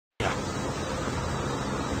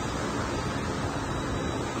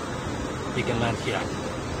He can land here.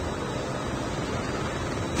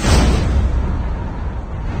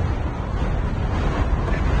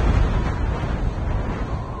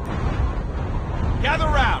 Gather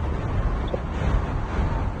round!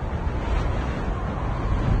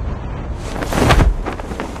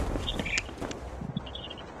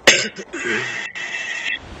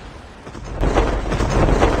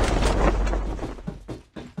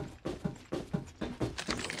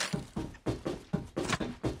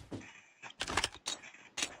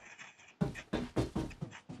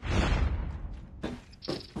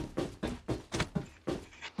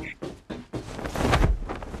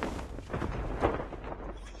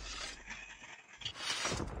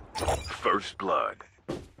 First blood.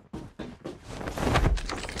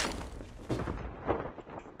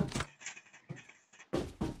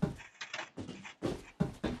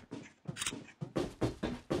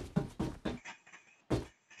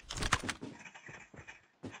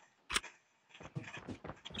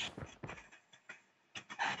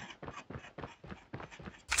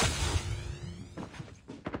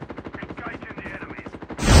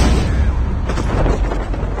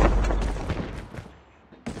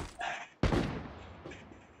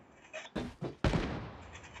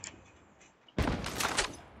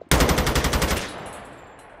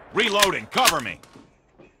 Reloading, cover me!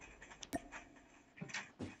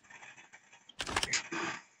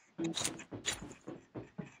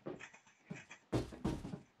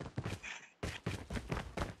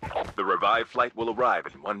 The revived flight will arrive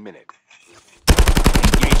in 1 minute.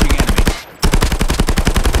 Engaging enemies.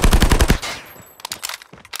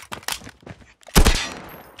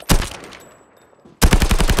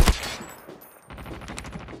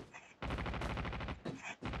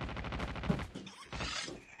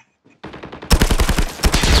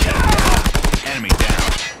 Enemy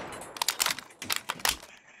down.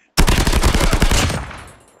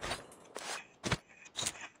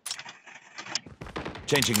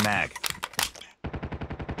 Changing mag.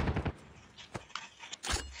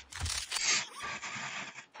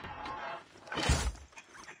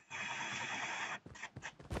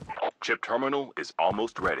 Chip terminal is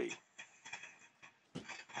almost ready.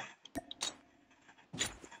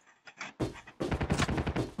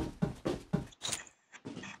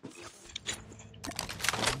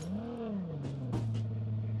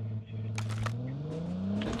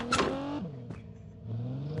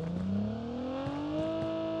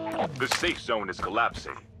 The safe zone is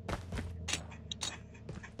collapsing.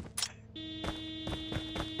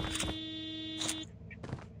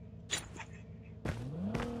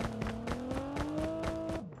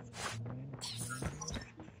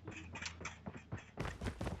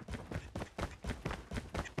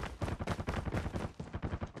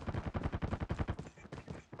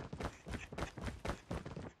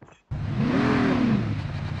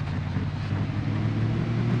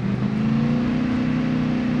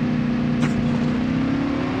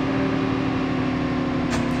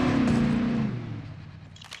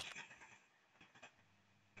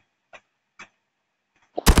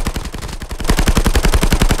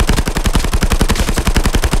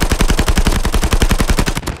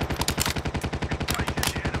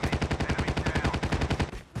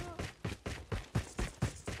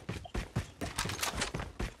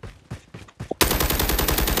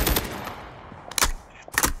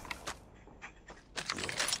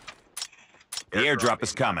 The airdrop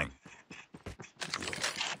is coming.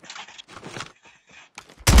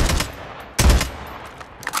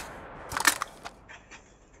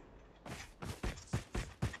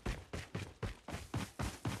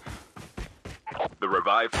 The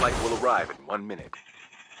revived flight will arrive in 1 minute.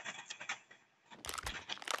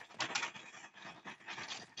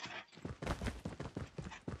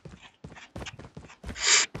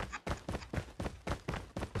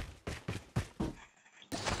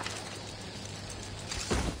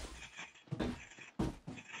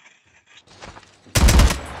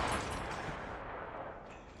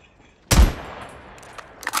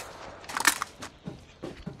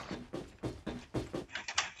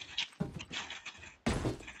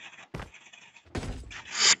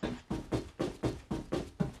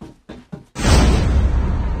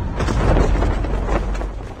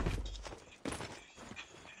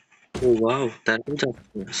 Oh wow, ternyata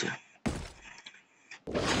bisa.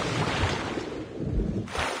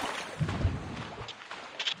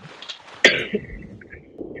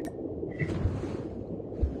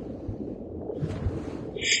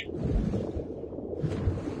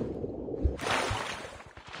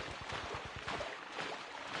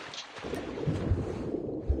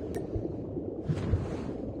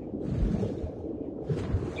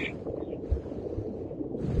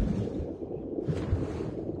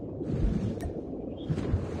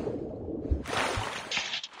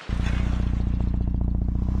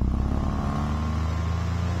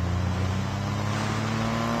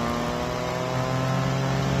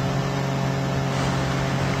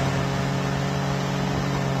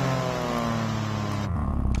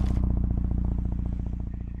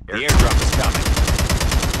 The airdrop is coming.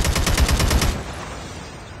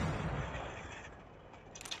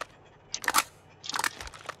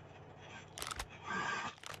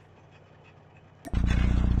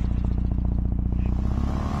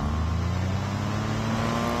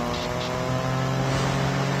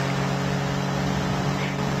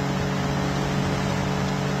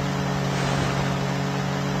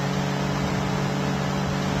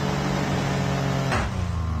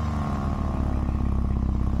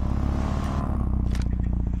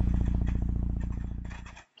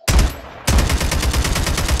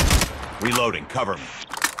 Reloading, cover me.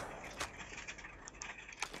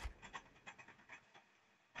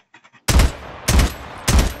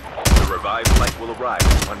 The revived flight will arrive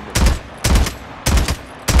in 1 minute.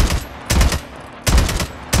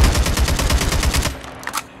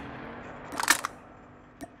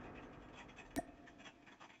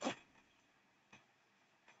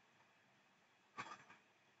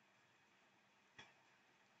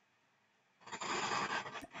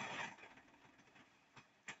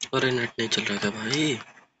 अरे net नहीं चल रहा था भाई।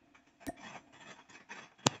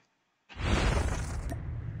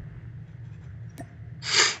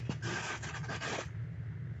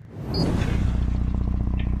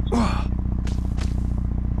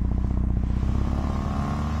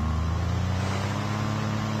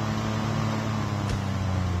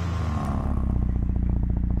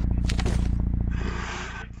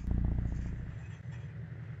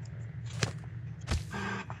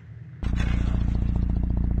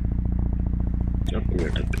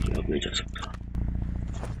 अब नहीं जा सकता।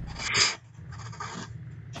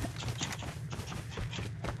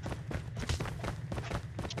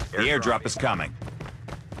 The airdrop is coming.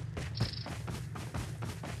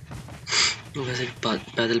 वैसे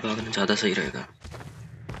पैदल भागना ज्यादा सही रहेगा।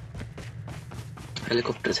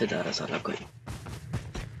 हेलीकॉप्टर से जा रहा साला कोई।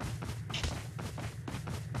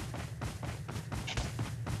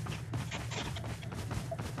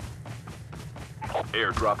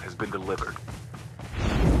 Airdrop has been delivered.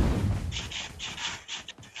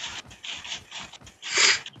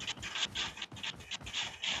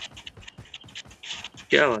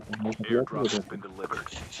 क्या बात है? Airdrop has been delivered.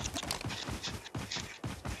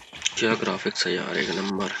 क्या ग्राफिक्स है यार, एक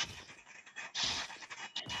number.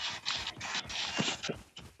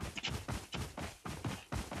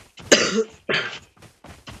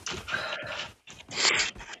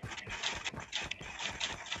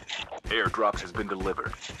 Airdrop has been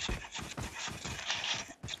delivered.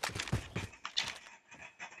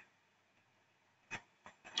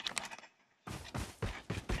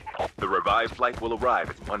 The revived flight will arrive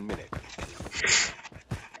in 1 minute.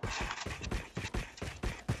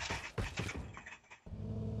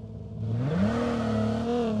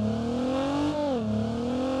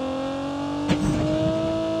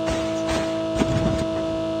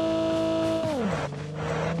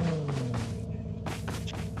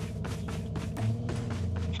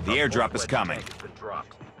 The airdrop is coming. Has been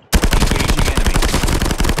dropped. Engaging enemies.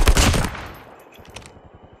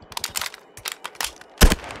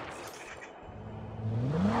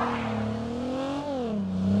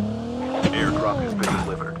 Airdrop has been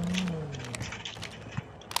delivered.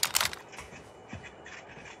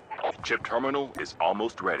 Chip terminal is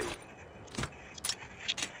almost ready.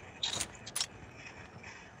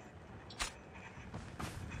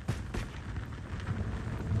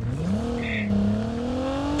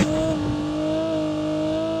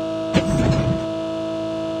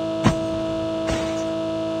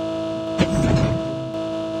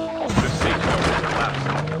 The safe zone is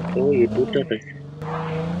collapsing. ओ ये टूटा था।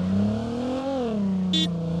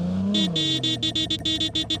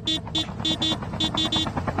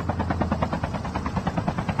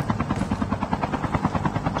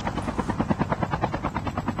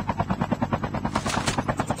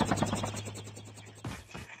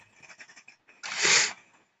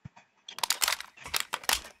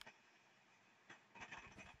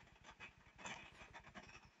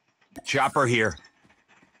 Chopper here.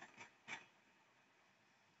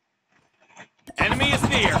 Enemy is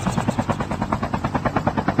near.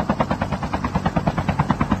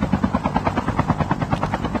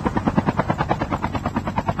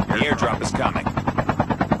 The airdrop is coming.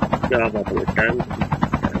 क्या बात है? Time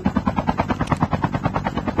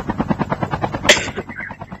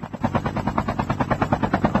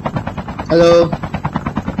hello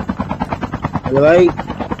hello भाई।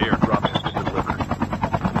 Airdrop has been delivered.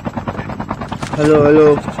 Hello hello.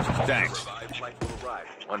 Thanks. Revived flight will arrive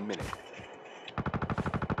in 1 minute.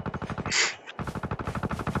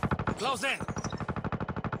 Close in.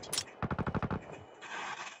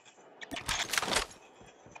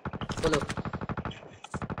 बोलो।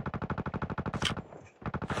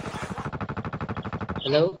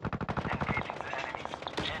 Hello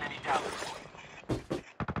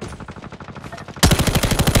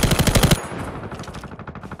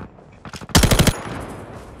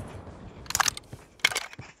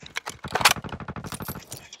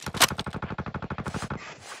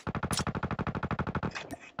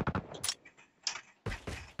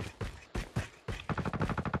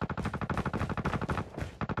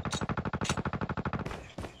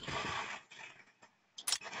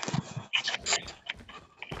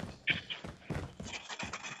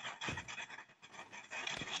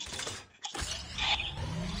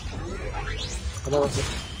hello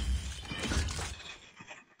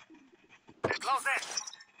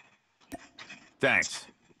Thanks.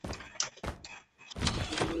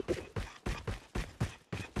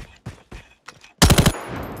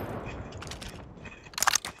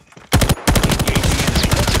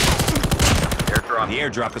 Airdrop. The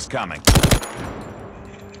airdrop is coming.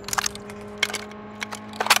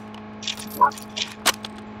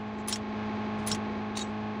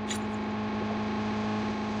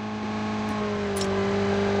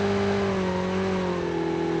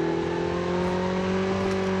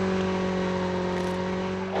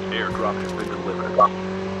 Airdrop has been delivered.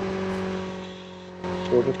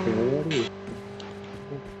 छोटे खेलने वाली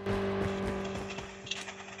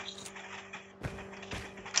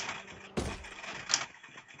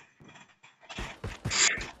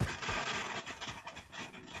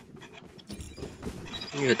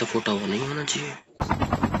ये तो फुटा हुआ नहीं होना चाहिए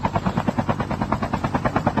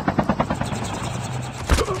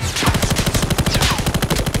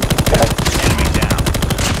Enemy down.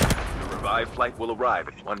 The revived flight will arrive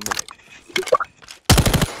in 1 minute.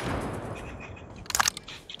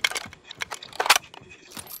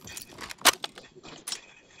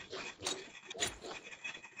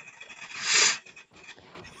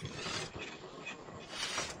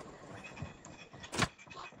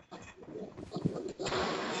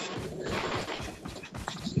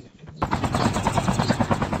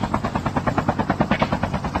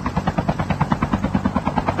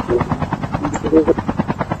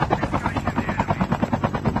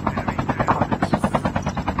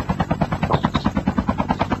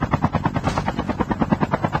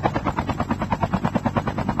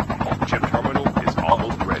 Chip terminal is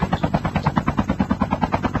almost ready.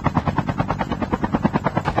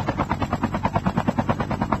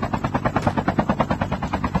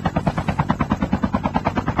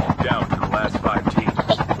 Down to the last 5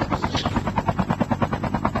 teams.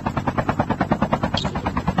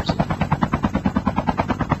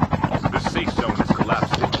 The safe zone is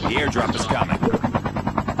collapsing. The airdrop is coming.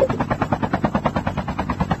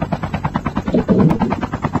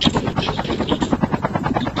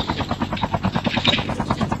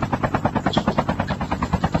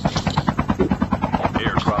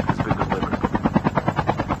 Airdrop has been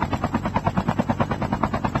delivered.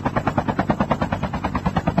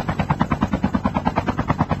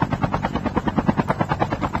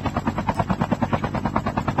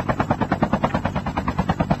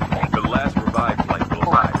 The last revived flight will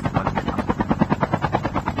arrive in 1 minute.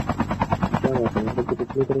 क्या बात है मतलब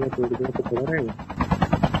कितनी करेंगे थोड़ी देर तो खड़ा रहेगा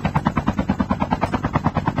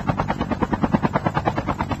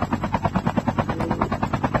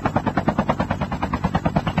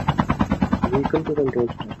व्हीकल को कंट्रोल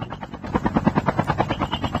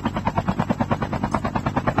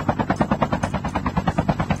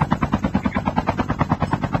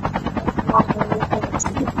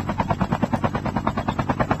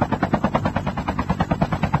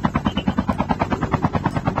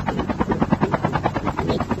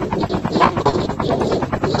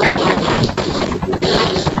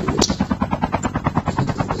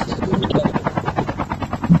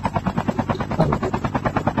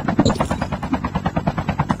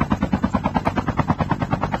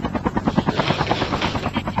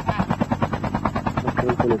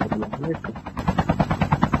कंट्रोल को लेकर चला इसका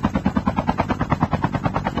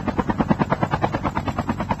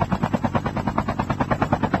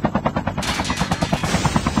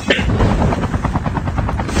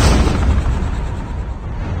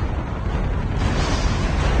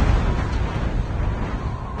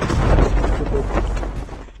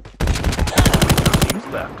Teams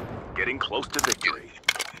left. Getting close to victory.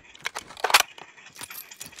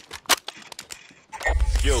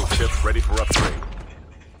 Skill chips ready for upgrade.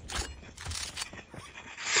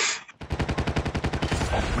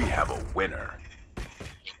 We have a winner.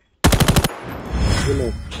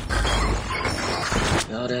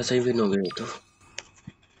 यार ऐसे ही विन हो गए तो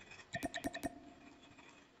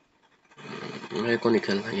मेरे को नहीं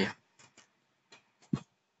खेलना ये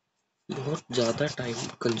बहुत ज्यादा टाइम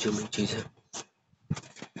कंज्यूमिंग चीज है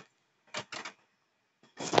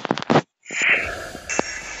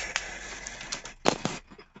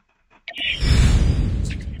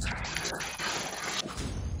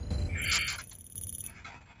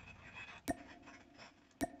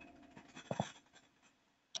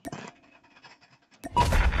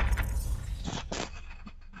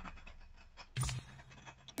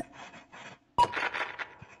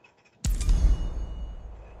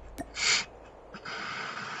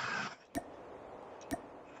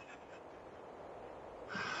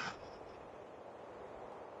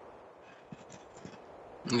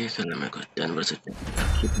ये खेलना मेरे को जानवर से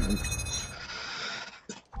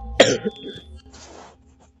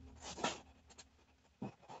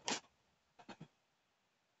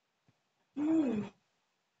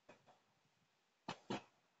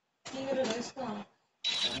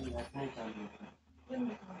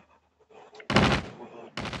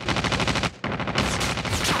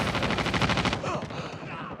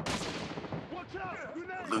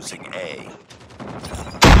Losing A.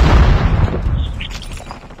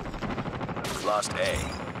 Lost A.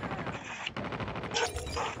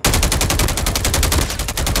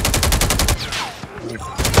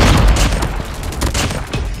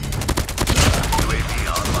 UAV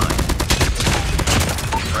online.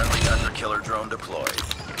 Friendly hunter-killer drone deployed.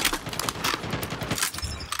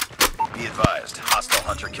 Be advised, hostile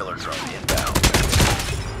hunter-killer drone inbound.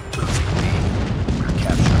 Losing B. We're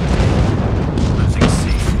capturing B. Losing C.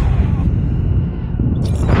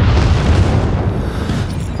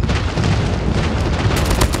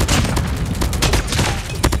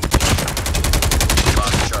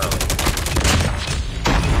 Lost Charlie.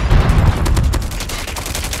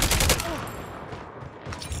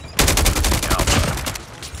 Losing Alpha.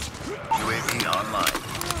 UAV online.